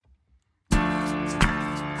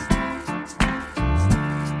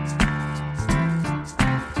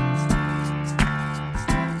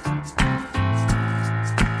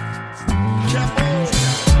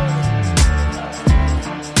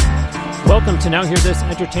to Now Hear This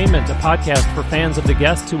Entertainment, a podcast for fans of the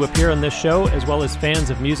guests who appear on this show, as well as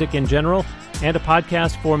fans of music in general, and a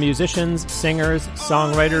podcast for musicians, singers,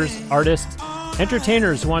 songwriters, artists,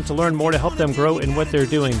 entertainers who want to learn more to help them grow in what they're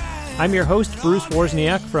doing. I'm your host, Bruce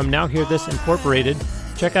Wozniak from Now Hear This Incorporated.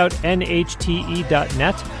 Check out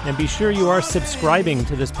NHTE.net and be sure you are subscribing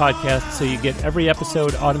to this podcast so you get every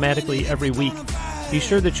episode automatically every week. Be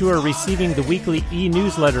sure that you are receiving the weekly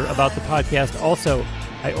e-newsletter about the podcast also.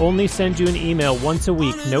 I only send you an email once a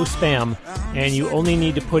week, no spam, and you only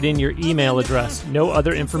need to put in your email address, no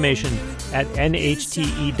other information, at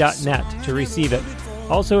nhte.net to receive it.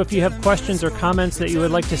 Also, if you have questions or comments that you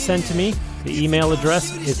would like to send to me, the email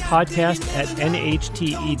address is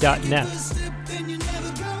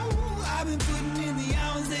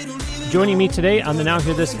podcast@nhte.net. Joining me today on the Now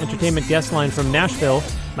Hear This Entertainment guest line from Nashville,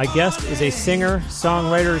 my guest is a singer,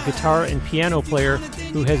 songwriter, guitar, and piano player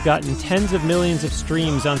who has gotten tens of millions of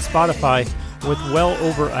streams on Spotify with well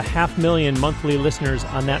over 500,000 monthly listeners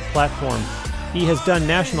on that platform. He has done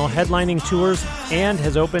national headlining tours and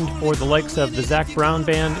has opened for the likes of the Zac Brown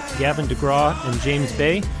Band, Gavin DeGraw, and James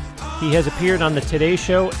Bay. He has appeared on the Today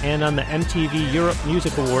Show and on the MTV Europe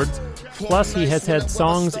Music Awards. Plus, he has had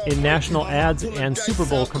songs in national ads and Super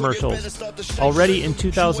Bowl commercials. Already in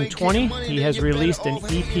 2020, he has released an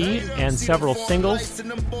EP and several singles.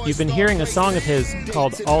 You've been hearing a song of his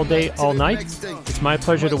called All Day, All Night. It's my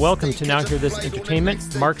pleasure to welcome to Now Hear This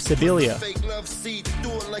Entertainment, Marc Scibilia.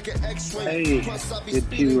 Hey, good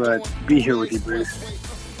to be here with you,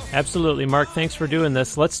 Bruce. Absolutely, Marc. Thanks for doing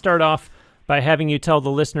this. Let's start off by having you tell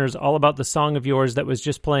the listeners all about the song of yours that was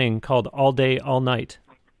just playing called All Day, All Night.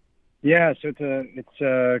 Yeah, so it's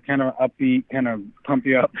a kind of upbeat, kind of pump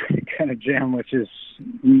you up kind of jam, which is a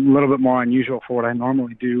little bit more unusual for what I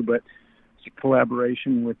normally do, but it's a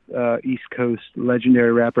collaboration with East Coast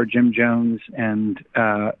legendary rapper Jim Jones and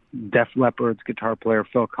Def Leppard's guitar player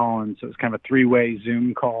Phil Collins. So it's kind of a three-way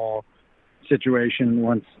Zoom call situation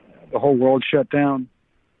once the whole world shut down.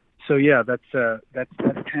 So yeah, that's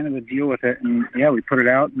kind of the deal with it. And yeah, we put it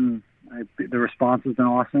out, and the response has been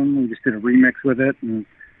awesome. We just did a remix with it, and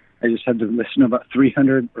I just had to listen to about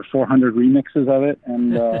 300 or 400 remixes of it,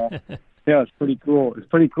 and yeah, it's pretty cool. It's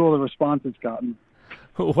pretty cool, the response it's gotten.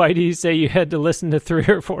 Why do you say you had to listen to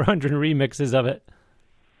 300 or 400 remixes of it?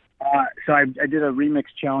 So I did a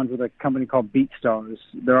remix challenge with a company called BeatStars.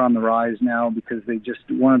 They're on the rise now because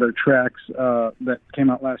one of their tracks that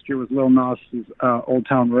came out last year was Lil Nas's Old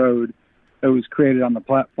Town Road. It was created on the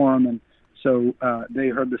platform, and so they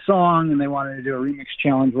heard the song, and they wanted to do a remix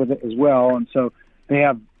challenge with it as well, and so they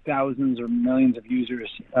have thousands or millions of users.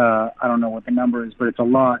 I don't know what the number is, but it's a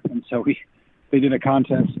lot. And so they did a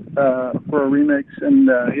contest for a remix, and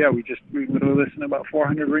yeah, we literally listened to about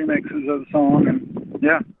 400 remixes of the song, and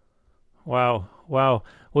yeah. Wow. Well,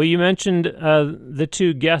 you mentioned the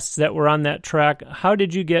two guests that were on that track. How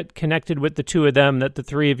did you get connected with the two of them, that the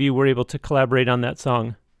three of you were able to collaborate on that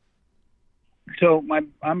song? So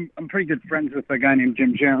I'm pretty good friends with a guy named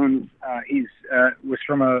Jim Jones. He's was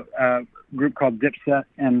from a group called Dipset,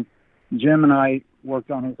 and Jim and I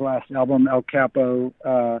worked on his last album, El Capo.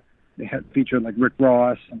 They had featured like Rick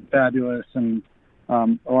Ross and Fabulous and a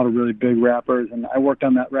lot of really big rappers, and I worked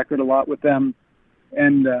on that record a lot with them.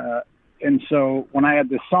 And so when I had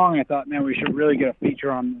this song, I thought, man, we should really get a feature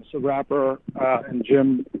on this rapper. And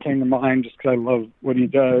Jim came to mind just because I love what he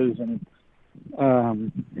does, and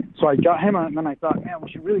so I got him on, and then I thought, man, we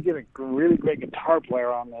should really get a really great guitar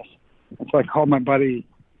player on this. So I called my buddy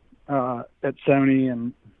at Sony,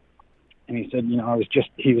 and he said,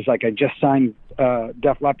 he was like, I just signed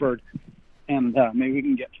Def Leppard, and maybe we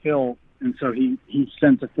can get Phil. And so he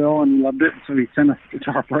sent to Phil and loved it. So he sent us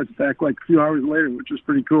guitar parts back like a few hours later, which was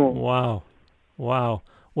pretty cool. Wow.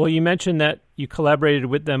 Well, you mentioned that you collaborated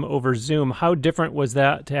with them over Zoom. How different was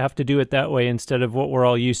that to have to do it that way instead of what we're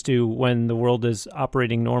all used to when the world is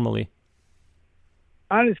operating normally?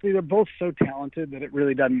 Honestly, they're both so talented that it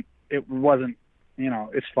wasn't,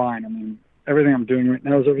 it's fine. I mean, everything I'm doing right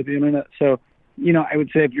now is over the internet. So, I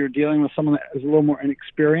would say if you're dealing with someone that is a little more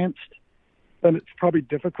inexperienced, then it's probably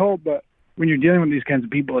difficult. But when you're dealing with these kinds of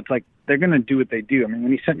people, it's like they're going to do what they do. I mean,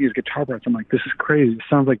 when he sent me his guitar parts, I'm like, this is crazy. It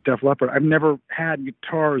sounds like Def Leppard. I've never had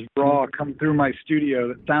guitars raw come through my studio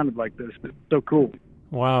that sounded like this. It's so cool.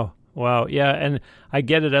 Wow. Yeah, and I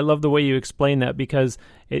get it. I love the way you explain that, because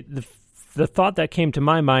the thought that came to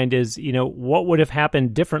my mind is, what would have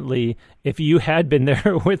happened differently if you had been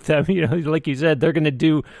there with them? Like you said, they're going to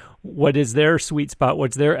do what is their sweet spot,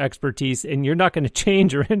 what's their expertise, and you're not going to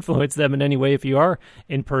change or influence them in any way if you are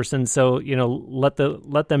in person. So,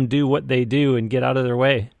 let them do what they do and get out of their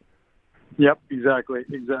way. Yep, exactly.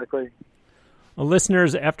 Well,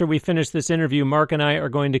 listeners, after we finish this interview, Marc and I are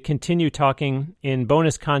going to continue talking in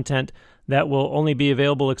bonus content that will only be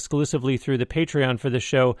available exclusively through the Patreon for the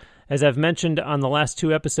show. As I've mentioned on the last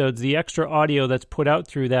 2 episodes, the extra audio that's put out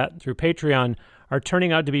through Patreon are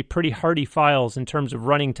turning out to be pretty hearty files in terms of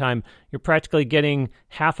running time. You're practically getting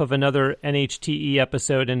half of another NHTE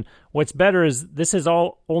episode. And what's better is this is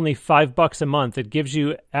all only $5 a month. It gives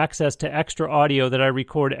you access to extra audio that I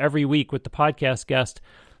record every week with the podcast guest.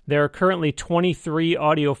 There are currently 23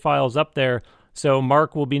 audio files up there, so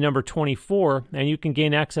Marc will be number 24, and you can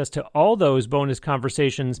gain access to all those bonus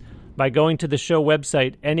conversations by going to the show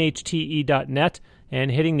website, nhte.net,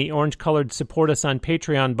 and hitting the orange-colored Support Us on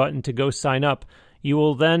Patreon button to go sign up. You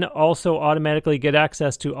will then also automatically get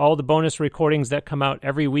access to all the bonus recordings that come out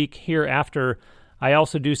every week hereafter. I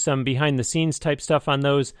also do some behind-the-scenes type stuff on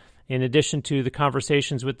those, in addition to the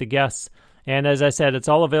conversations with the guests. And as I said, it's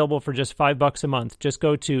all available for just $5 a month. Just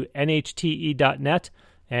go to nhte.net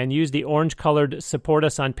and use the orange-colored Support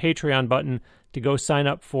Us on Patreon button to go sign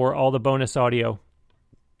up for all the bonus audio.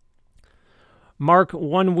 Marc,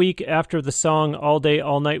 1 week after the song All Day,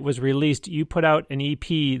 All Night was released, you put out an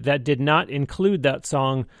EP that did not include that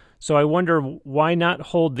song. So I wonder, why not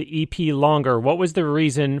hold the EP longer? What was the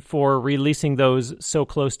reason for releasing those so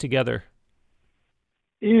close together?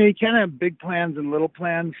 You kind of have big plans and little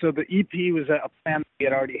plans. So the EP was a plan we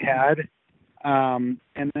had already had. And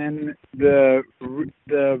then the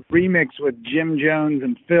remix with Jim Jones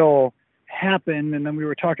and Phil happened. And then we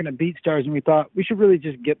were talking to BeatStars and we thought we should really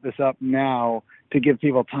just get this up now to give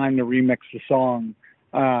people time to remix the song.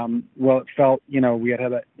 Well, it felt, we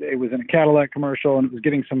had it was in a Cadillac commercial and it was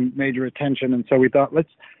getting some major attention. And so we thought,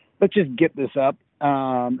 let's just get this up.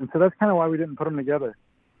 And so that's kind of why we didn't put them together.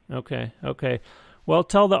 Okay. Well,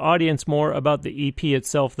 tell the audience more about the EP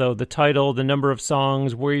itself, though, the title, the number of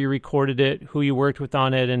songs, where you recorded it, who you worked with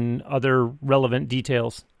on it, and other relevant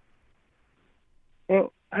details.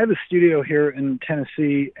 Well, I have a studio here in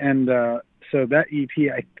Tennessee, and so that EP,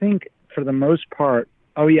 I think, for the most part,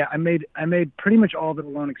 I made pretty much all of it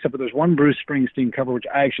alone, except for there's one Bruce Springsteen cover, which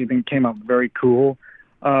I actually think came out very cool.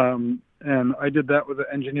 And I did that with an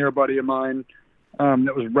engineer buddy of mine.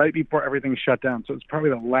 That was right before everything shut down. So it's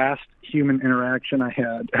probably the last human interaction I've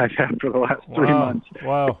had for the last 3 months.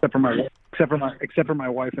 Wow. Except for my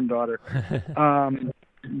wife and daughter.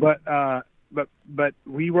 But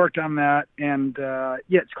we worked on that, and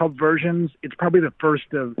it's called Versions. It's probably the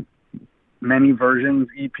first of many versions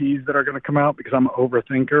EPs that are going to come out because I'm an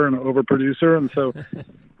overthinker and an overproducer, and so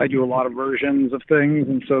I do a lot of versions of things,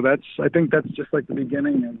 and so I think that's just like the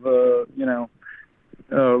beginning of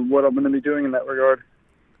what I'm going to be doing in that regard.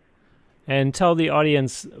 And tell the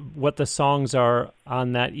audience what the songs are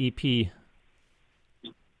on that EP.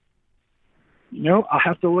 I'll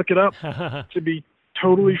have to look it up to be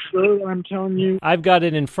totally sure. I'm telling you. I've got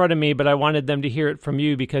it in front of me, but I wanted them to hear it from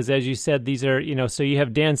you because, as you said, these are, so you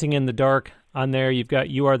have Dancing in the Dark on there. You've got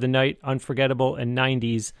You Are the Night, Unforgettable, and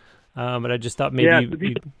 90s. But I just thought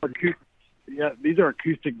maybe... these are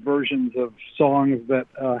acoustic versions of songs that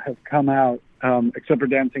have come out, except for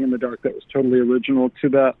Dancing in the Dark. That was totally original to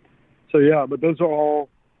that. So, but those are all,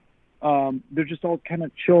 they're just all kind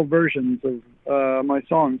of chill versions of my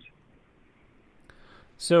songs.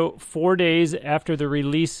 So 4 days after the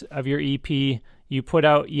release of your EP, you put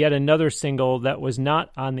out yet another single that was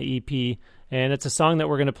not on the EP, and it's a song that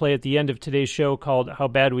we're going to play at the end of today's show called How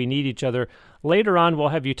Bad We Need Each Other. Later on, we'll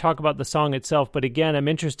have you talk about the song itself, but again, I'm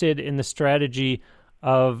interested in the strategy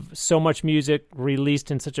of so much music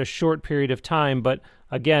released in such a short period of time, but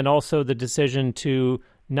again, also the decision to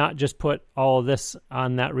not just put all of this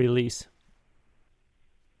on that release.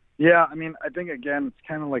 Yeah, I mean, I think, again, it's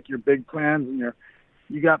kind of like your big plans, and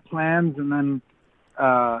you got plans, and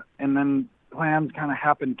then plans kind of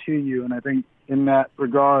happen to you, and I think in that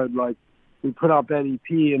regard, like, we put out that EP,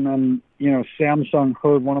 and then, Samsung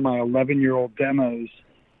heard one of my 11-year-old demos,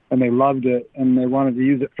 and they loved it, and they wanted to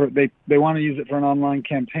use it they want to use it for an online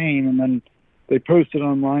campaign, and then they posted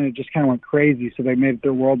online. It just kind of went crazy, so they made it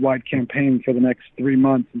their worldwide campaign for the next 3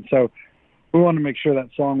 months, and so we wanted to make sure that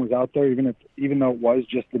song was out there, even though it was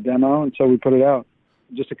just the demo, and so we put it out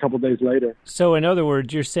just a couple days later. So in other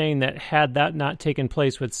words, you're saying that had that not taken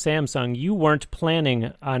place with Samsung, you weren't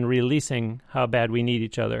planning on releasing How Bad We Need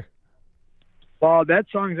Each Other. Well, that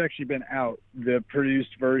song's actually been out, the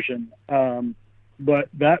produced version. But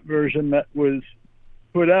that version that was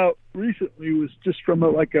put out recently was just from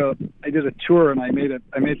I did a tour, and I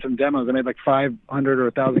made some demos. I made like 500 or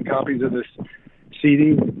 1,000 copies of this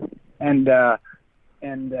CD, and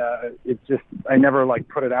it's just, I never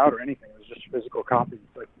put it out or anything. It was just physical copies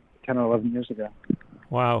like 10 or 11 years ago.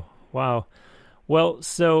 Wow. Well,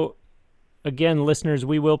 so again, listeners,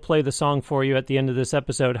 we will play the song for you at the end of this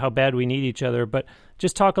episode, How Bad We Need Each Other. But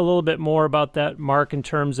just talk a little bit more about that, Marc, in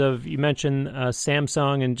terms of, you mentioned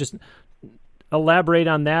Samsung, and just elaborate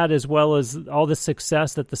on that, as well as all the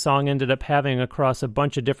success that the song ended up having across a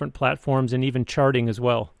bunch of different platforms and even charting as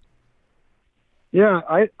well. Yeah,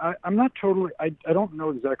 I'm not totally, I don't know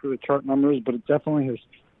exactly the chart numbers, but it definitely has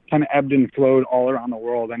kind of ebbed and flowed all around the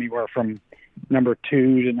world, anywhere from number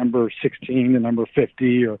 2 to number 16 to number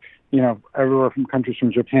 50, or, everywhere from countries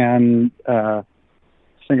from Japan,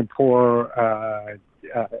 Singapore,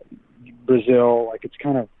 Brazil. Like, it's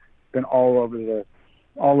kind of been all over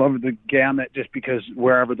the gamut, just because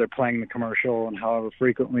wherever they're playing the commercial and however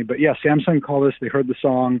frequently. But yeah, Samsung called us, they heard the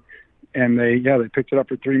song, and they picked it up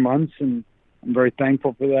for 3 months, and I'm very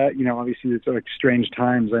thankful for that. Obviously it's like strange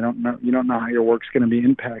times. You don't know how your work's going to be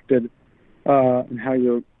impacted, and how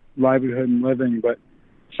your livelihood and living, but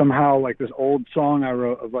somehow, like, this old song I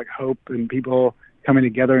wrote of like hope and people coming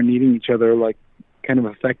together and needing each other, like, kind of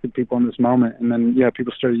affected people in this moment. And then,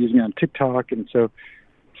 people started using it on TikTok, and so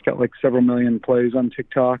it's got like several million plays on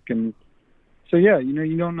TikTok. And so,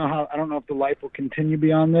 you don't know how, I don't know if the life will continue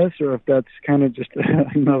beyond this, or if that's kind of just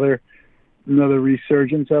another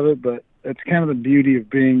resurgence of it. But it's kind of the beauty of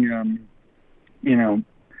being,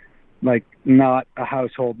 like, not a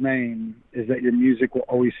household name, is that your music will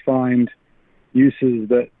always find uses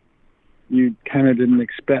that you kind of didn't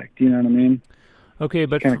expect. You know what I mean? Okay,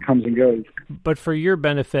 but it kind of comes and goes. But for your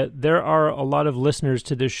benefit, there are a lot of listeners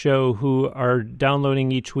to this show who are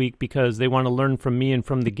downloading each week because they want to learn from me and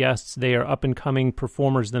from the guests. They are up-and-coming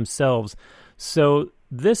performers themselves. So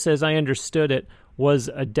this, as I understood it, was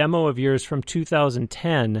a demo of yours from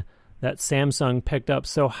 2010 that Samsung picked up.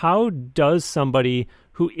 So how does somebody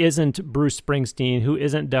who isn't Bruce Springsteen, who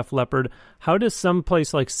isn't Def Leppard, how does some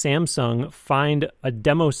place like Samsung find a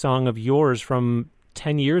demo song of yours from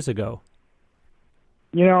 10 years ago?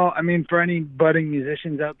 For any budding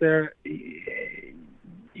musicians out there,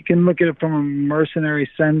 you can look at it from a mercenary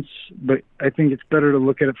sense, but I think it's better to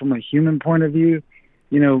look at it from a human point of view.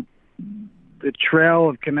 The trail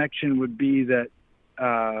of connection would be that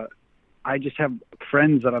I just have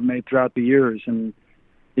friends that I've made throughout the years. And,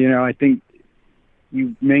 I think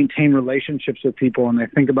you maintain relationships with people, and they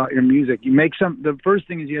think about your music. The first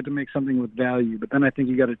thing is you have to make something with value, but then I think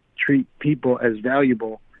you got to treat people as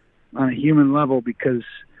valuable on a human level, because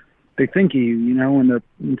they think of you,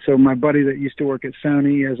 and so my buddy that used to work at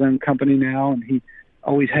Sony has his own company now, and he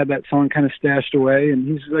always had that song kind of stashed away, and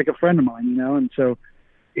he's like a friend of mine, and so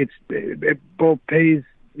it both pays,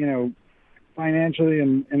 financially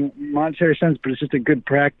and in monetary sense, but it's just a good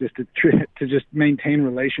practice to just maintain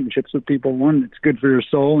relationships with people. One, it's good for your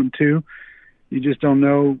soul, and two, you just don't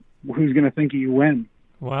know who's going to think of you when.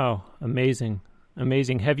 Wow, amazing.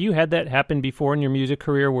 Have you had that happen before in your music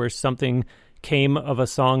career, where something came of a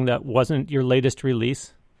song that wasn't your latest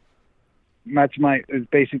release? It's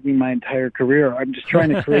basically my entire career. I'm just trying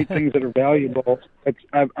to create things that are valuable.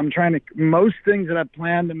 Most things that I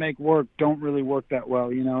plan to make work don't really work that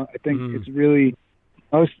well. I think it's really,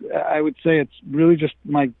 I would say it's really just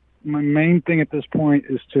my main thing at this point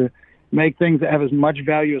is to make things that have as much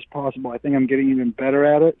value as possible. I think I'm getting even better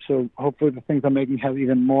at it. So hopefully the things I'm making have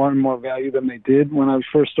even more and more value than they did when I was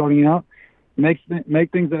first starting out. Make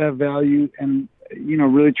things that have value, and,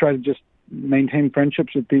 really try to just maintain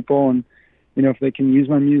friendships with people. And, if they can use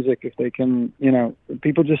my music, if they can,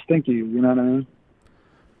 people just think of you, you know what I mean?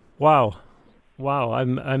 Wow.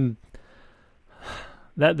 I'm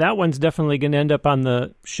that one's definitely going to end up on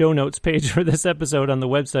the show notes page for this episode on the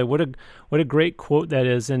website. What a great quote that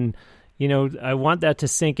is. And, I want that to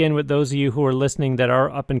sink in with those of you who are listening that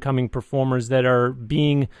are up and coming performers that are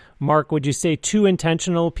being, Marc, would you say, too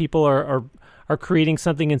intentional? People are creating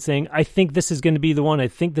something and saying, I think this is going to be the one. I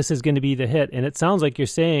think this is going to be the hit. And it sounds like you're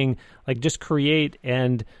saying, like, just create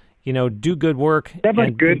and, do good work. It's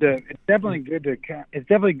definitely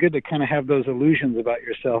good to kind of have those illusions about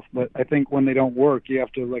yourself. But I think when they don't work, you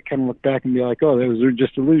have to kind of look back and be like, oh, those are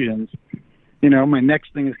just illusions. My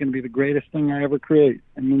next thing is going to be the greatest thing I ever create.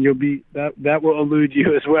 And then that will elude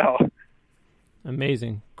you as well.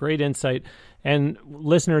 Amazing. Great insight. And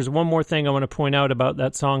listeners, one more thing I want to point out about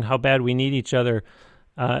that song, How Bad We Need Each Other.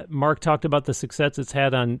 Marc talked about the success it's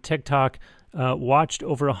had on TikTok, watched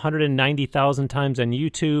over 190,000 times on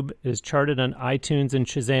YouTube, is charted on iTunes and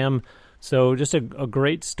Shazam. So just a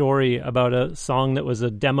great story about a song that was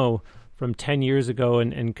a demo from 10 years ago,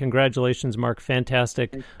 and congratulations, Marc.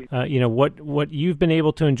 Fantastic. What you've been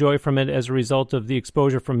able to enjoy from it as a result of the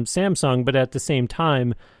exposure from Samsung, but at the same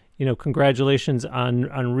time, congratulations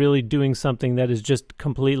on really doing something that is just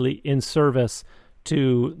completely in service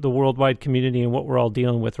to the worldwide community and what we're all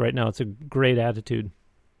dealing with right now. It's a great attitude.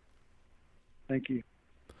 Thank you.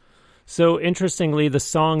 So interestingly, the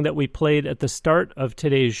song that we played at the start of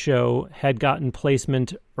today's show had gotten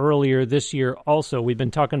placement earlier this year also. We've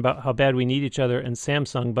been talking about how bad we need each other and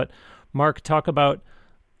Samsung, but Marc, talk about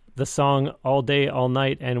the song All Day, All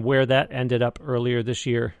Night and where that ended up earlier this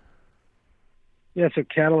year. Yeah, so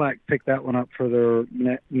Cadillac picked that one up for their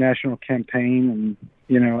national campaign. And,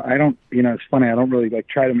 it's funny, I don't really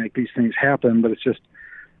try to make these things happen, but it's just,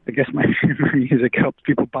 I guess my music helps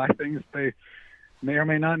people buy things they may or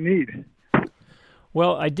may not need.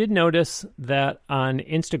 Well, I did notice that on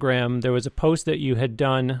Instagram there was a post that you had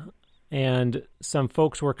done, and some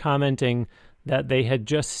folks were commenting that they had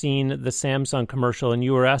just seen the Samsung commercial, and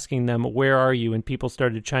you were asking them, where are you? And people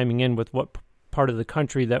started chiming in with what part of the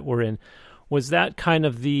country that we're in. Was that kind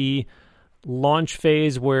of the launch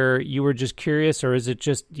phase where you were just curious, or is it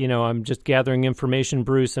just, I'm just gathering information,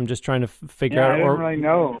 Bruce, I'm just trying to figure out? I didn't really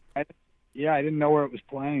know. I didn't know where it was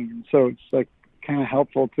playing. And so it's kind of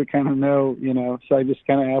helpful to kind of know, so I just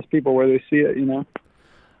kind of ask people where they see it,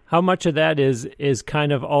 How much of that is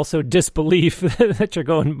kind of also disbelief that you're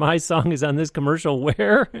going, my song is on this commercial,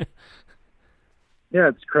 where? Yeah,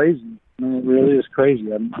 it's crazy. I mean, it really is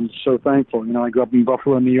crazy. I'm so thankful. I grew up in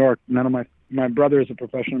Buffalo, New York. None of my brother is a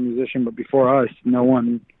professional musician, but before us, no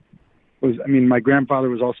one was. I mean, my grandfather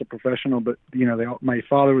was also professional, but my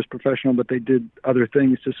father was professional, but they did other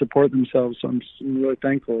things to support themselves. So I'm really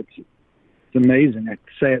thankful. It's amazing. I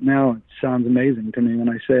say it now. It sounds amazing to me when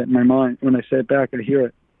I say it in my mind. When I say it back, I hear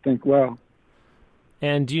it. Think, wow.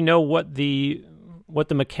 And do you know what the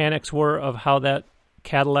mechanics were of how that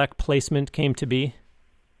Cadillac placement came to be?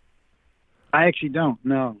 I actually don't.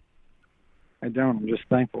 No, I don't. I'm just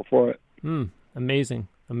thankful for it. Amazing.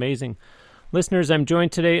 Listeners, I'm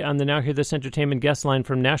joined today on the Now Hear This Entertainment guest line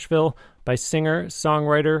from Nashville by singer,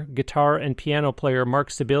 songwriter, guitar, and piano player Marc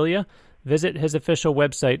Scibilia. Visit his official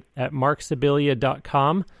website at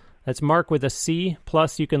marcscibilia.com. That's Marc with a C.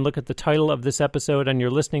 Plus, you can look at the title of this episode on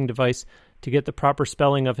your listening device to get the proper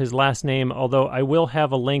spelling of his last name, although I will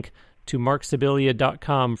have a link to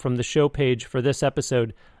marcscibilia.com from the show page for this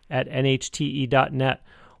episode at NHTE.net.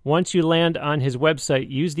 Once you land on his website,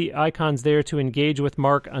 use the icons there to engage with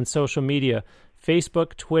Marc on social media: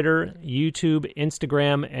 Facebook, Twitter, YouTube,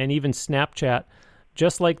 Instagram, and even Snapchat.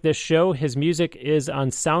 Just like this show, his music is on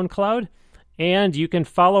SoundCloud, and you can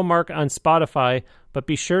follow Marc on Spotify, but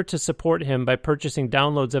be sure to support him by purchasing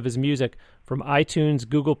downloads of his music from iTunes,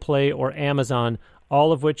 Google Play, or Amazon,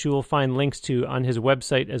 all of which you will find links to on his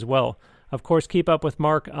website as well. Of course, keep up with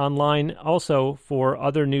Marc online also for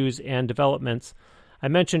other news and developments. I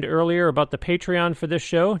mentioned earlier about the Patreon for this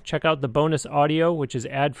show. Check out the bonus audio, which is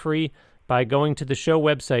ad-free, by going to the show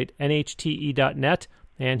website, NHTE.net,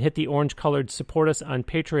 and hit the orange-colored Support Us on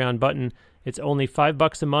Patreon button. It's only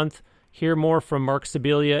 $5 a month. Hear more from Marc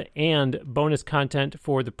Scibilia and bonus content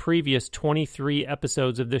for the previous 23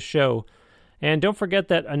 episodes of this show. And don't forget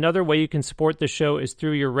that another way you can support this show is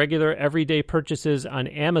through your regular everyday purchases on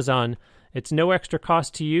Amazon. It's no extra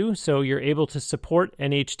cost to you, so you're able to support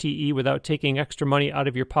NHTE without taking extra money out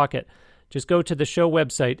of your pocket. Just go to the show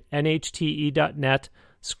website, NHTE.net,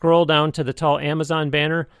 scroll down to the tall Amazon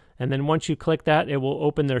banner, and then once you click that, it will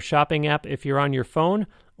open their shopping app if you're on your phone,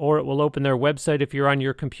 or it will open their website if you're on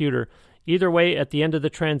your computer. Either way, at the end of the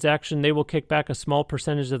transaction, they will kick back a small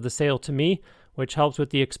percentage of the sale to me, which helps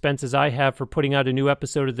with the expenses I have for putting out a new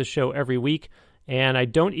episode of the show every week. And I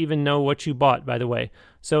don't even know what you bought, by the way.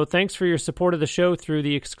 So thanks for your support of the show through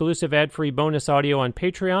the exclusive ad-free bonus audio on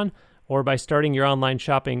Patreon, or by starting your online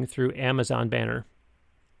shopping through Amazon banner.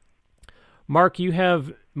 Marc, you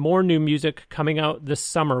have more new music coming out this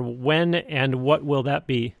summer. When and what will that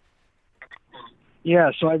be?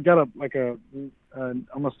 Yeah, so I've got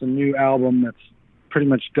almost a new album that's pretty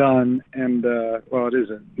much done, and it is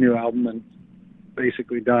a new album and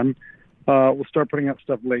basically done. We'll start putting out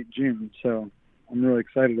stuff late June, so I'm really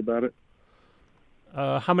excited about it.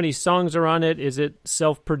 How many songs are on it? Is it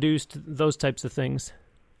self-produced? Those types of things.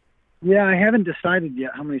 Yeah, I haven't decided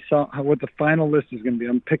yet what the final list is going to be.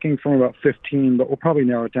 I'm picking from about 15, but we'll probably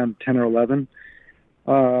narrow it down to 10 or 11.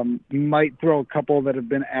 Might throw a couple that have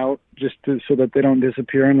been out just so that they don't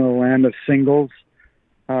disappear into the land of singles.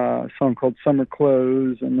 A song called Summer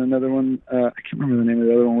Clothes, and another one, I can't remember the name of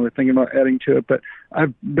the other one we were thinking about adding to it, but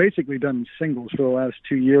I've basically done singles for the last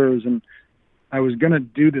 2 years, and I was going to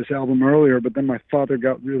do this album earlier, but then my father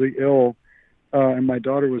got really ill, and my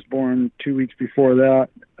daughter was born 2 weeks before that,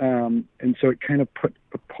 and so it kind of put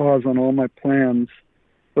a pause on all my plans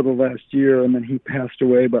for the last year, and then he passed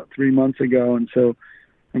away about 3 months ago, and so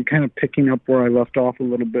I'm kind of picking up where I left off a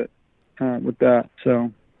little bit with that.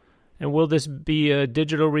 So. And will this be a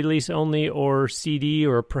digital release only, or CD,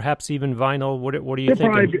 or perhaps even vinyl? What are you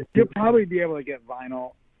thinking? You'll probably be able to get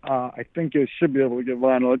vinyl. I think you should be able to get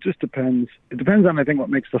vinyl. It just depends. It depends on, I think, what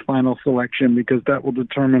makes the final selection, because that will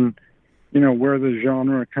determine, where the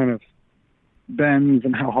genre kind of bends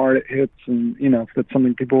and how hard it hits, and, if that's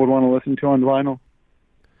something people would want to listen to on vinyl.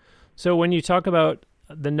 So when you talk about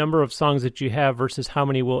the number of songs that you have versus how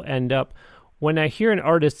many will end up, when I hear an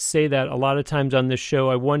artist say that a lot of times on this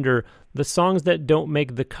show, I wonder, the songs that don't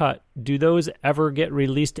make the cut, do those ever get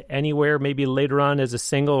released anywhere, maybe later on as a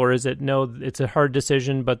single, or is it, no, it's a hard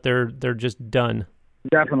decision, but they're just done?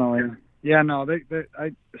 Definitely. Yeah, no,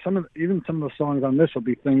 some of the songs on this will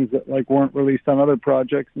be things that weren't released on other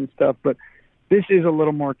projects and stuff, but this is a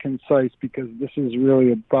little more concise because this is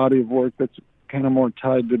really a body of work that's kind of more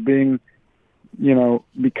tied to being,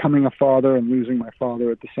 becoming a father and losing my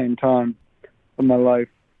father at the same time of my life,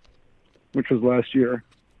 which was last year.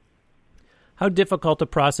 How difficult a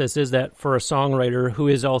process is that for a songwriter who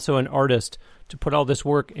is also an artist to put all this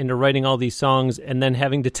work into writing all these songs and then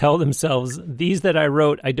having to tell themselves, these that I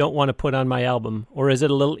wrote, I don't want to put on my album? Or is it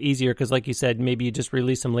a little easier because, like you said, maybe you just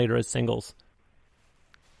release them later as singles?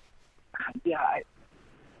 Yeah,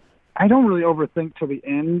 I don't really overthink till the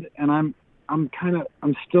end, and I'm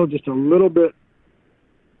still just a little bit.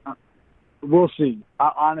 We'll see.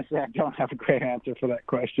 Honestly, I don't have a great answer for that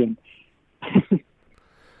question.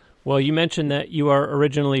 Well, you mentioned that you are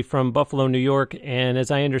originally from Buffalo, New York, and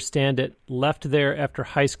as I understand it, left there after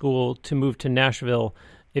high school to move to Nashville.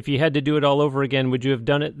 If you had to do it all over again, would you have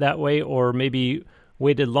done it that way, or maybe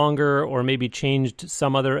waited longer, or maybe changed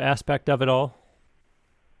some other aspect of it all?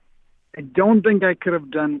 I don't think I could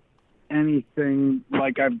have done anything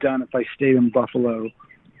like I've done if I stayed in Buffalo.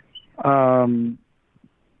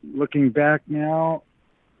 Looking back now,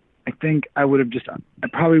 I think I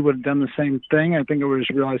probably would have done the same thing. I think I would have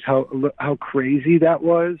just realized how crazy that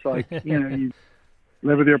was. You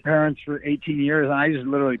live with your parents for 18 years, and I just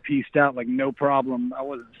literally pieced out no problem. I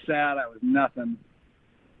wasn't sad. I was nothing.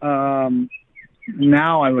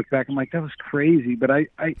 Now I look back, I'm like, that was crazy. But I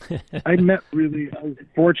was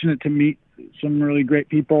fortunate to meet some really great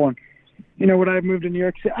people. And, when I moved to New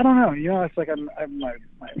York City, I don't know, it's I have my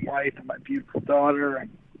wife and my beautiful daughter. And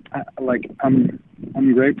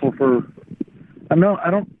I'm grateful for,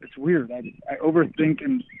 it's weird. I overthink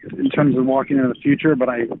in terms of walking into the future, but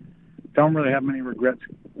I don't really have many regrets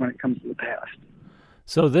when it comes to the past.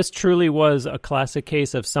 So this truly was a classic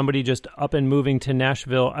case of somebody just up and moving to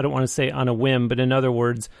Nashville. I don't want to say on a whim, but in other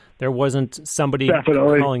words, there wasn't somebody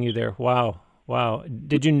Definitely calling you there. Wow.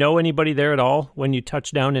 Did you know anybody there at all when you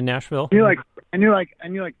touched down in Nashville? I knew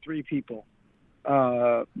 3 people.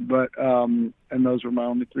 And those were my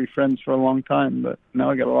only 3 friends for a long time, but now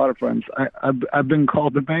I got a lot of friends. I've been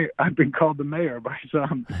called the mayor. I've been called the mayor by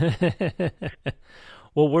some.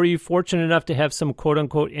 Well, were you fortunate enough to have some quote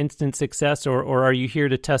unquote instant success, or are you here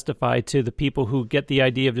to testify to the people who get the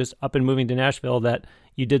idea of just up and moving to Nashville that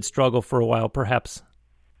you did struggle for a while, perhaps?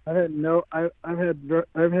 I've had no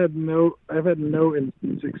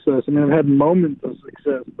instant success. I mean, I've had moments of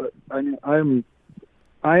success, but I am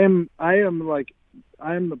the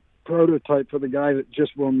prototype for the guy that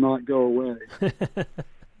just will not go away.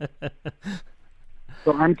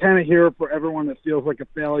 So I'm kind of here for everyone that feels like a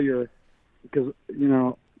failure, because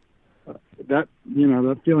that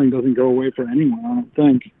feeling doesn't go away for anyone, I don't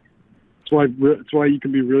think. That's why you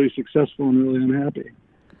can be really successful and really unhappy.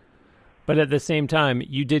 But at the same time,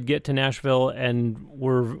 you did get to Nashville and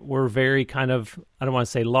were very kind of, I don't want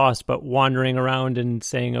to say lost, but wandering around and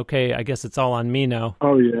saying, okay, I guess it's all on me now.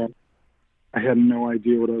 Oh, yeah. I had no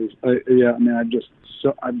idea what I was.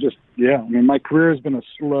 My career has been a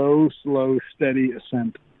slow, steady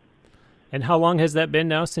ascent. And how long has that been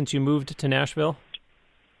now since you moved to Nashville?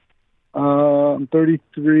 I'm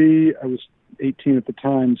 33. I was 18 at the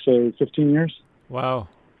time, so 15 years. Wow.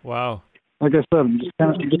 Like I said, I'm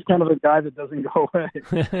just kind of a guy that doesn't go away.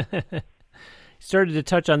 You started to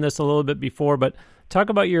touch on this a little bit before, but talk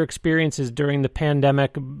about your experiences during the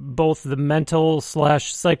pandemic, both the mental /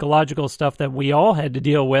 psychological stuff that we all had to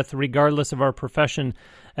deal with, regardless of our profession,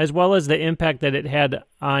 as well as the impact that it had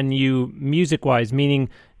on you music-wise, meaning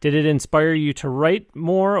did it inspire you to write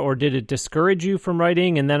more, or did it discourage you from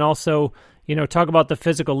writing? And then also, talk about the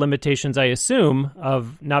physical limitations, I assume,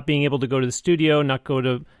 of not being able to go to the studio, not go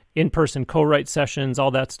to in-person co-write sessions,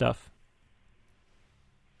 all that stuff.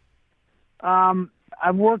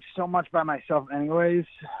 I've worked so much by myself anyways,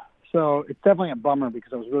 so it's definitely a bummer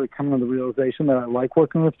because I was really coming to the realization that I like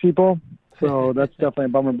working with people. So that's definitely a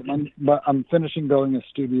bummer. But I'm finishing building a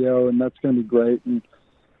studio, and that's going to be great. And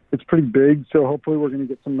it's pretty big, so hopefully we're going to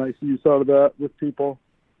get some nice use out of that with people.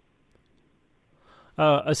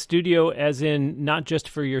 A studio as in not just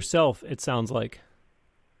for yourself, it sounds like.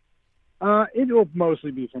 It will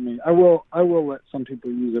mostly be for me. I will let some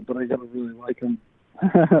people use it, but I got to really like them.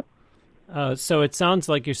 So it sounds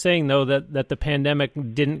like you're saying, though, that the pandemic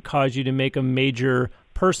didn't cause you to make a major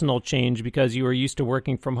personal change because you were used to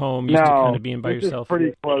working from home, used to kind of being by yourself. Is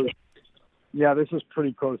pretty close. Yeah, this is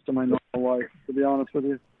pretty close to my normal life, to be honest with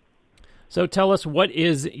you. So tell us, what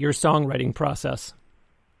is your songwriting process?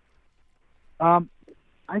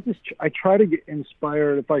 I try to get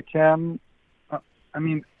inspired if I can.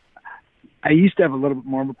 I used to have a little bit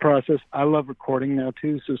more of a process. I love recording now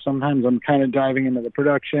too, so sometimes I'm kind of diving into the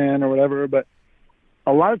production or whatever, but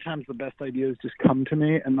a lot of times the best ideas just come to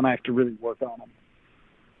me and then I have to really work on them.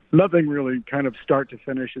 Nothing really kind of start to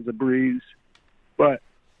finish is a breeze, but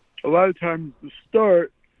a lot of times the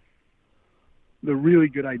really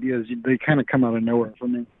good ideas, they kind of come out of nowhere for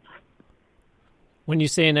me. When you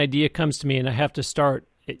say an idea comes to me and I have to start,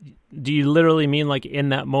 do you literally mean like in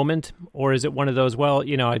that moment? Or is it one of those, well,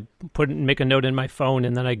 I make a note in my phone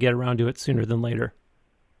and then I get around to it sooner than later?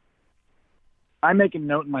 I make a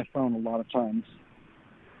note in my phone a lot of times.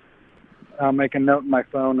 I'll make a note in my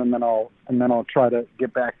phone and then I'll try to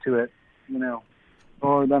get back to it,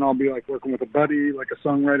 or then I'll be like working with a buddy, like a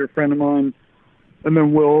songwriter friend of mine, and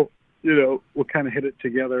then we'll kind of hit it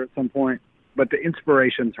together at some point. But the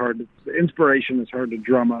inspiration is hard to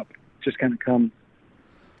drum up. It just kind of comes.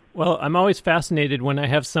 Well, I'm always fascinated when I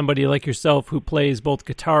have somebody like yourself who plays both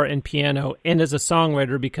guitar and piano and as a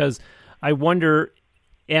songwriter, because I wonder,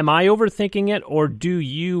 am I overthinking it, or do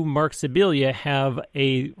you, Marc Scibilia, have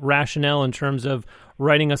a rationale in terms of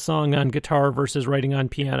writing a song on guitar versus writing on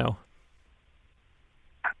piano?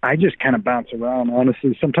 I just kind of bounce around,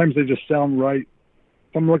 honestly. Sometimes they just sound right.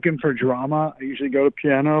 If I'm looking for drama, I usually go to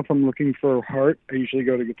piano. If I'm looking for heart, I usually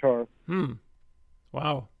go to guitar.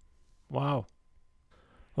 Wow.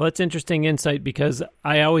 Well, that's interesting insight, because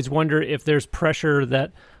I always wonder if there's pressure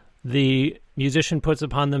that the musician puts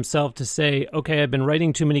upon themselves to say, okay, I've been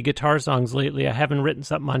writing too many guitar songs lately. I haven't written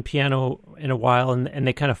something on piano in a while, and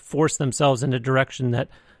they kind of force themselves in a direction that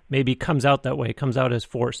maybe comes out that way, comes out as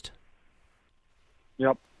forced.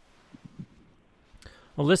 Yep.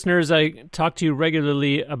 Well, listeners, I talk to you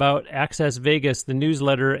regularly about Access Vegas, the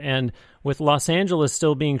newsletter, and with Los Angeles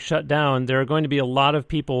still being shut down, there are going to be a lot of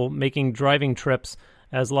people making driving trips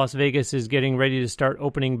as Las Vegas is getting ready to start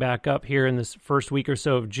opening back up here in this first week or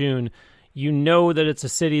so of June. You know that it's a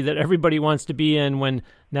city that everybody wants to be in when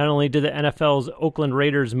not only did the NFL's Oakland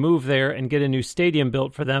Raiders move there and get a new stadium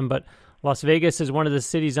built for them, but Las Vegas is one of the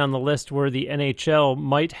cities on the list where the NHL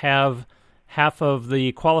might have half of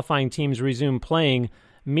the qualifying teams resume playing.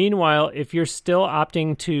 Meanwhile, if you're still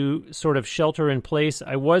opting to sort of shelter in place,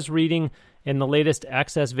 I was reading in the latest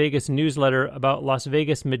Access Vegas newsletter about Las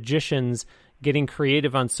Vegas magicians getting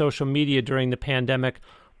creative on social media during the pandemic.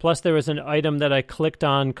 Plus, there was an item that I clicked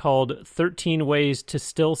on called 13 Ways to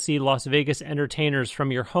Still See Las Vegas Entertainers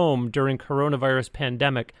from Your Home During Coronavirus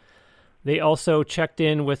Pandemic. They also checked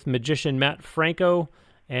in with magician Matt Franco,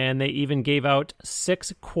 and they even gave out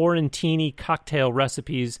 6 quarantini cocktail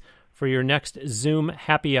recipes for your next Zoom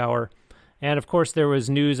happy hour. And of course, there was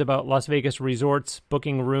news about Las Vegas resorts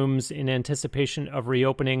booking rooms in anticipation of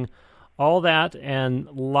reopening. All that and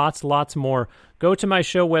lots more. Go to my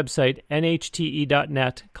show website,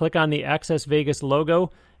 NHTE.net, click on the Access Vegas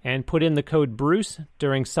logo, and put in the code Bruce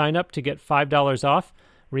during sign-up to get $5 off.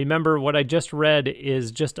 Remember, what I just read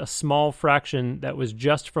is just a small fraction that was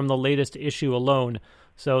just from the latest issue alone.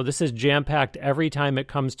 So this is jam-packed every time it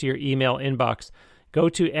comes to your email inbox. Go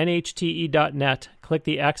to NHTE.net, click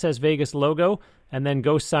the Access Vegas logo, and then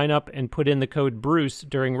go sign up and put in the code Bruce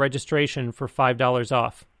during registration for $5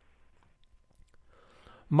 off.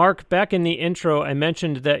 Marc, back in the intro, I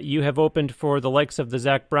mentioned that you have opened for the likes of the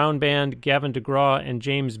Zac Brown Band, Gavin DeGraw, and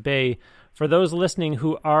James Bay. For those listening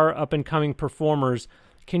who are up-and-coming performers,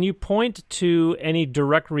 can you point to any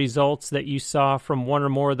direct results that you saw from one or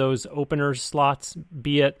more of those opener slots,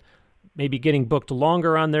 be it maybe getting booked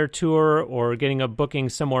longer on their tour or getting a booking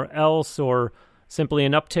somewhere else, or simply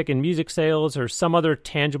an uptick in music sales, or some other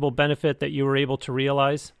tangible benefit that you were able to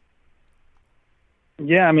realize?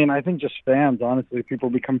 Yeah, I mean, I think just fans, honestly. People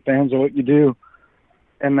become fans of what you do.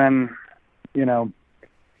 And then,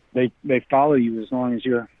 they follow you as long as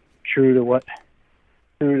you're true to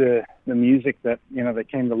the music that, they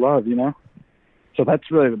came to love, So that's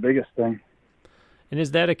really the biggest thing. And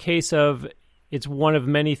is that a case of it's one of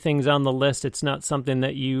many things on the list? It's not something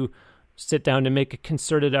that you sit down to make a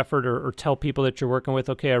concerted effort or tell people that you're working with,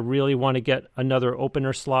 okay, I really want to get another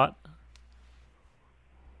opener slot?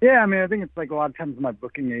 Yeah, I mean, I think it's like a lot of times my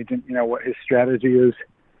booking agent, what his strategy is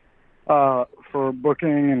for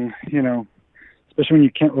booking, and, especially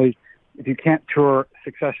when if you can't tour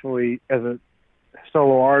successfully as a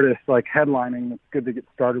solo artist, like headlining, it's good to get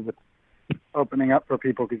started with opening up for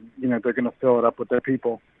people because, they're going to fill it up with their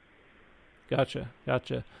people. Gotcha.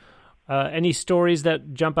 Any stories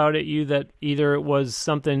that jump out at you that either it was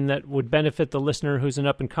something that would benefit the listener who's an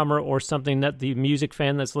up-and-comer or something that the music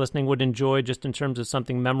fan that's listening would enjoy, just in terms of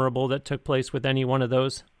something memorable that took place with any one of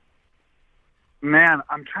those? Man,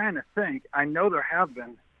 I'm trying to think. I know there have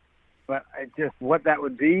been, but what that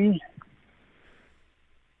would be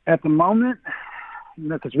at the moment,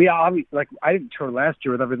 because I didn't tour last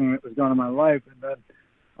year with everything that was going on in my life, and then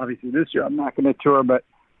obviously this year I'm not going to tour, but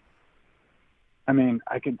I mean,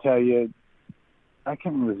 I can tell you, I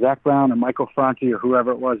can't remember Zac Brown or Michael Franke or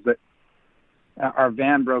whoever it was, but our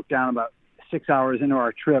van broke down about 6 hours into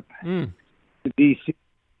our trip to DC.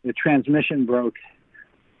 The transmission broke.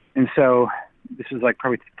 And so this was like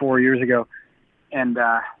probably 4 years ago. And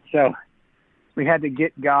so we had to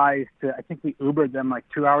get guys I think we Ubered them like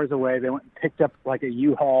 2 hours away. They went and picked up like a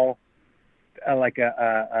U-Haul, like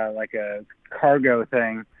a cargo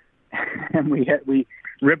thing. And we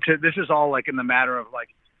ripped it. This is all like in the matter of like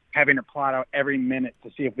having to plot out every minute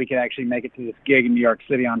to see if we could actually make it to this gig in New York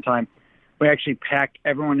City on time. We actually packed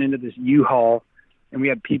everyone into this U-Haul, and we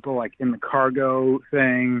had people like in the cargo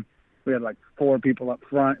thing. We had like 4 people up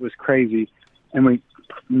front. It was crazy. And we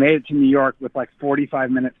made it to New York with like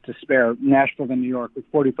 45 minutes to spare. Nashville to New York with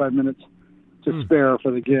 45 minutes to spare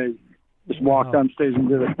for the gig. Just walked on stage and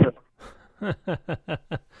did it.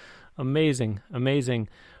 Amazing.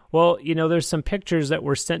 Well, there's some pictures that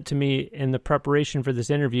were sent to me in the preparation for this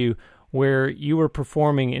interview where you were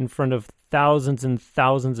performing in front of thousands and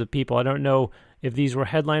thousands of people. I don't know if these were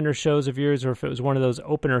headliner shows of yours or if it was one of those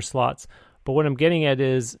opener slots. But what I'm getting at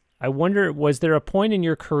is, I wonder, was there a point in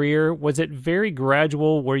your career, was it very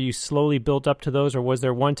gradual where you slowly built up to those, or was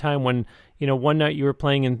there one time when, one night you were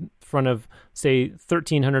playing in front of, say,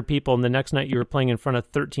 1,300 people and the next night you were playing in front of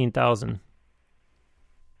 13,000?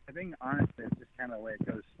 I think, honestly, it's just kind of the way it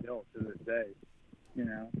goes still to this day.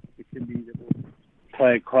 It could be that we'll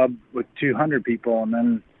play a club with 200 people, and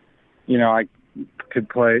then, I could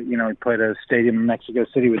play, we played a stadium in Mexico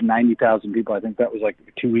City with 90,000 people. I think that was like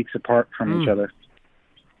 2 weeks apart from each other.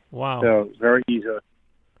 Wow. So very easy.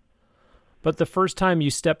 But the first time you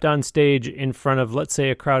stepped on stage in front of, let's say,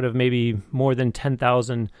 a crowd of maybe more than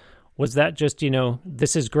 10,000, was that just,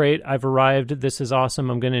 this is great, I've arrived, this is awesome,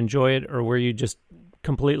 I'm going to enjoy it, or were you just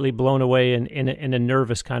completely blown away in a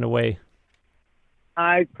nervous kind of way?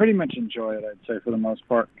 I pretty much enjoy it, I'd say, for the most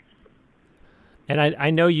part. And I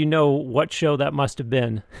know what show that must have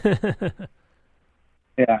been.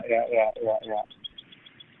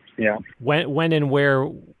 Yeah. When and where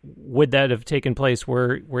would that have taken place,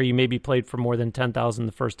 where you maybe played for more than 10,000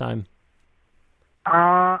 the first time?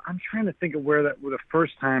 I'm trying to think of where that was the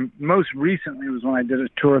first time. Most recently was when I did a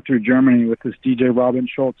tour through Germany with this DJ Robin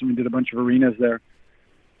Schultz, and we did a bunch of arenas there.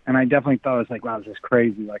 And I definitely thought, I was like, wow, this is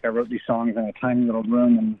crazy. Like, I wrote these songs in a tiny little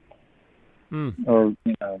room, and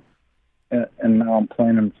now I'm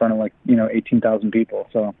playing in front of 18,000 people.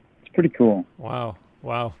 So it's pretty cool. Wow.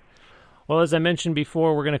 Well, as I mentioned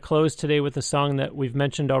before, we're going to close today with a song that we've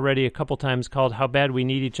mentioned already a couple times called How Bad We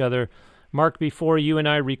Need Each Other. Marc, before you and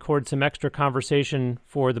I record some extra conversation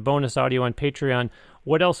for the bonus audio on Patreon,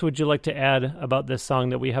 what else would you like to add about this song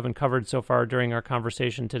that we haven't covered so far during our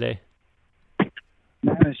conversation today?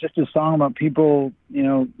 Man, it's just a song about people,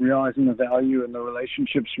 realizing the value and the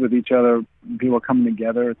relationships with each other, people coming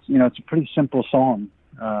together. It's, it's a pretty simple song.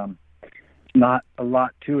 Not a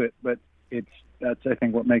lot to it, but that's, I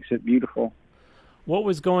think, what makes it beautiful. What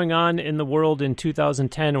was going on in the world in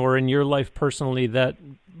 2010 or in your life personally that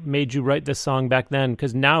made you write this song back then?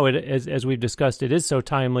 Because now, as we've discussed, it is so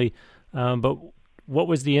timely. But what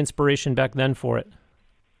was the inspiration back then for it?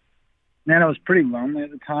 Man, I was pretty lonely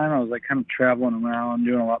at the time. I was kind of traveling around,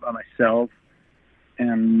 doing a lot by myself.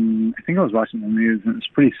 And I think I was watching the news, and it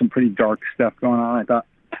was some pretty dark stuff going on. I thought,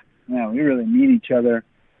 man, we really need each other,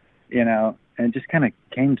 and it just kind of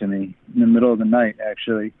came to me in the middle of the night,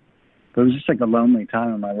 actually. But it was just a lonely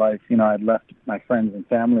time in my life. I'd left my friends and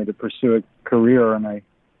family to pursue a career, and I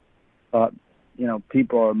thought,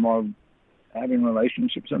 people are having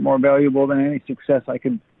relationships are more valuable than any success I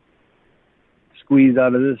could squeeze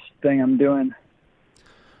out of this thing I'm doing.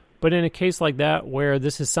 But in a case like that, where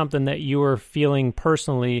this is something that you are feeling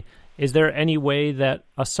personally, is there any way that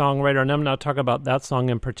a songwriter, and I'm not talking about that song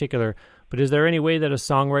in particular, but is there any way that a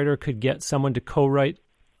songwriter could get someone to co-write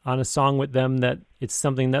on a song with them that it's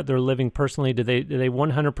something that they're living personally? Do they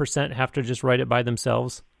 100% have to just write it by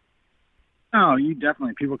themselves? Oh,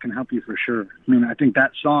 people can help you for sure. I mean, I think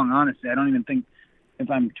that song, honestly, I don't even think, if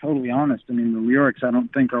I'm totally honest, I mean, the lyrics I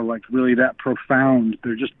don't think are like really that profound.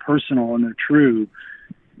 They're just personal and they're true,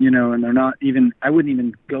 and they're not even, I wouldn't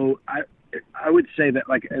even go, I would say that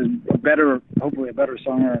like hopefully a better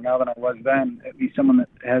songwriter now than I was then, at least someone that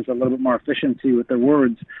has a little bit more efficiency with their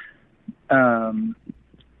words. I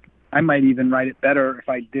might even write it better if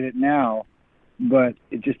I did it now, but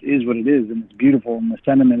it just is what it is, and it's beautiful, and the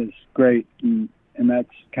sentiment is great, and that's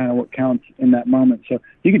kind of what counts in that moment. So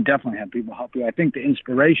you can definitely have people help you. I think the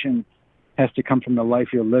inspiration has to come from the life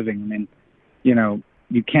you're living. I mean,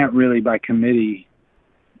 you can't really by committee,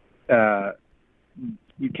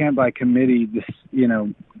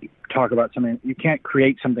 talk about something. You can't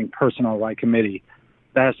create something personal by committee.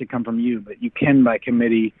 That has to come from you, but you can by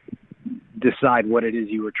committee decide what it is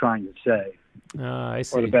you were trying to say. I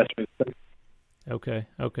see. Or the best way to say.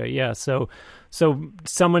 Okay, yeah. So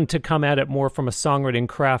someone to come at it more from a songwriting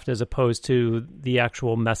craft as opposed to the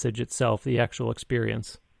actual message itself, the actual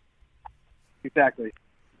experience. Exactly.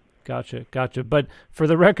 Gotcha. But for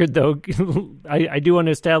the record, though, I do want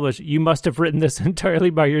to establish you must have written this entirely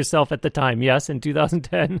by yourself at the time. Yes, in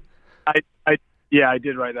 2010. I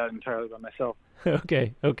did write that entirely by myself.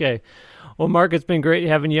 Okay. Well, Marc, it's been great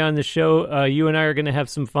having you on the show. You and I are going to have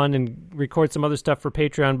some fun and record some other stuff for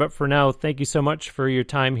Patreon. But for now, thank you so much for your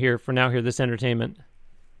time here for Now Hear This Entertainment.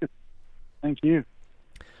 Thank you.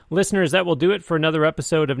 Listeners, that will do it for another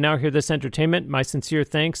episode of Now Hear This Entertainment. My sincere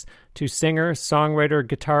thanks to singer, songwriter,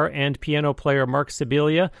 guitar, and piano player Marc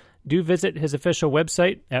Scibilia. Do visit his official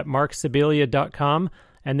website at marcscibilia.com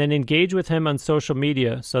and then engage with him on social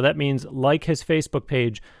media. So that means like his Facebook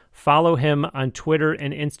page, follow him on Twitter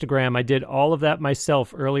and Instagram. I did all of that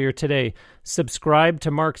myself earlier today. Subscribe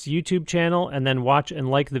to Marc's YouTube channel and then watch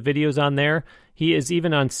and like the videos on there. He is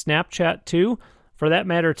even on Snapchat too. For that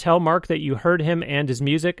matter, tell Marc that you heard him and his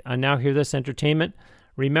music on Now Hear This Entertainment.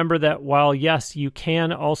 Remember that while, yes, you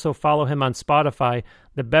can also follow him on Spotify,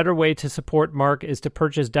 the better way to support Marc is to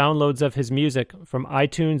purchase downloads of his music from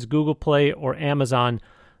iTunes, Google Play, or Amazon.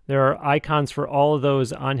 There are icons for all of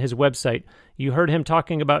those on his website. You heard him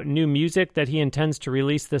talking about new music that he intends to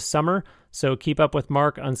release this summer, so keep up with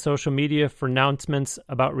Marc on social media for announcements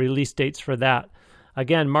about release dates for that.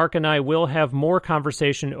 Again, Marc and I will have more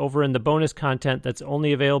conversation over in the bonus content that's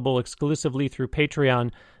only available exclusively through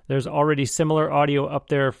Patreon. There's already similar audio up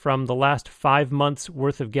there from the last 5 months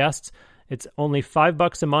worth of guests. It's only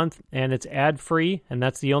 $5 a month, and it's ad-free, and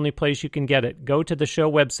that's the only place you can get it. Go to the show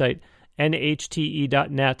website,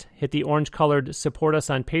 NHTE.net, hit the orange-colored Support Us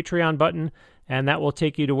on Patreon button, and that will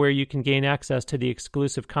take you to where you can gain access to the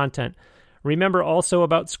exclusive content. Remember also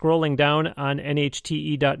about scrolling down on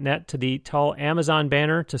NHTE.net to the tall Amazon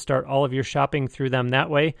banner to start all of your shopping through them that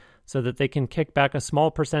way, so that they can kick back a small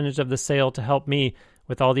percentage of the sale to help me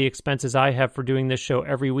with all the expenses I have for doing this show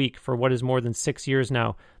every week for what is more than 6 years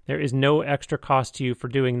now. There is no extra cost to you for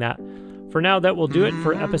doing that. For now, that will do it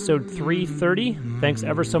for episode 330. Thanks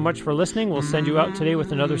ever so much for listening. We'll send you out today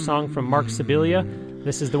with another song from Marc Scibilia.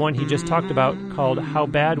 This is the one he just talked about, called How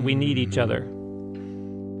Bad We Need Each Other.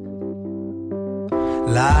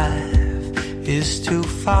 Life is too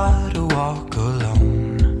far to walk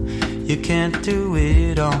alone. You can't do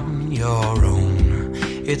it on your own.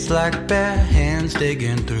 It's like bare hands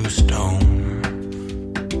digging through stone.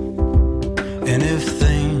 And if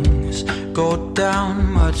things go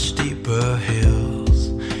down much deeper hills,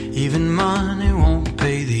 even money won't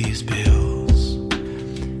pay these bills.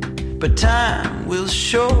 But time will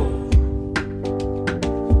show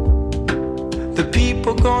the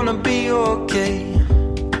people gonna be okay.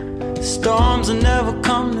 Storms will never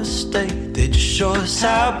come to stay. They just show us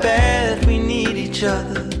how bad we need each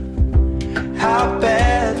other. How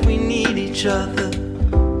bad we need each other.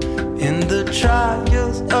 In the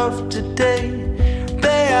trials of today,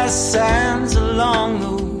 there are signs along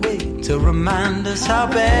the way to remind us how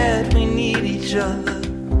bad we need each other.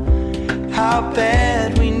 How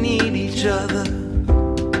bad we need each other.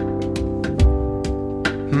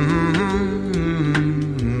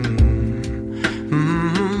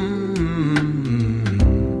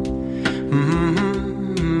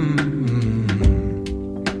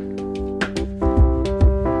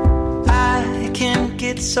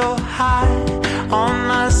 So high on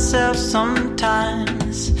myself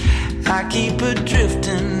sometimes I keep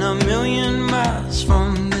drifting a million miles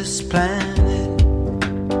from this planet.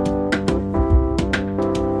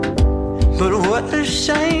 But what a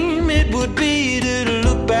shame it would be to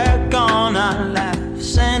look back on our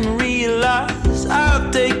lives and realize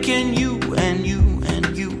I've taken you and you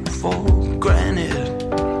and you for granted.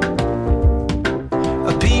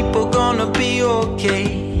 Are people gonna be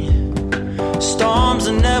okay? Storms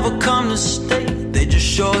that never come to stay, they just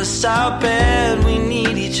show us how bad we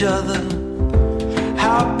need each other.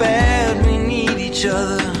 How bad we need each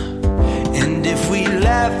other. And if we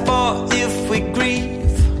laugh or if we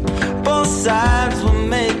grieve, both sides will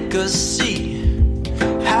make us see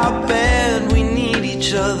how bad we need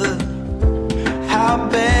each other. How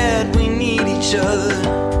bad we need each other.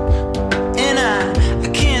 And I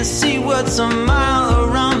can't see what's a mile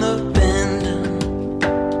around the bend.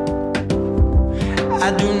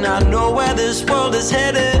 I do not know where this world is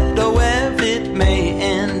headed or where it may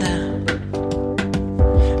end.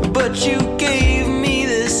 But you gave me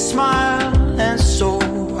this smile, and so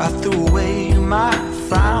I threw away my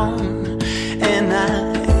frown. And I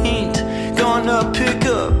ain't gonna pick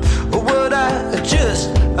up what I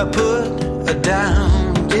just put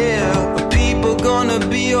down. Yeah, people gonna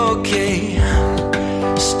be okay.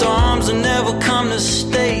 Storms will never come to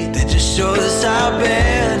stay. They just show us how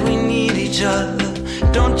bad we need each other.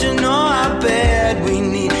 Don't you know how bad we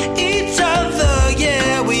need each other?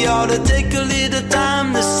 Yeah, we ought to take a little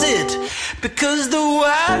time to sit, because the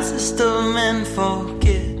wisest of men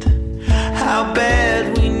forget how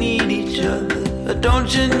bad we need each other.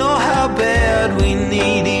 Don't you know how bad we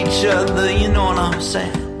need each other? You know what I'm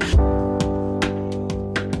saying?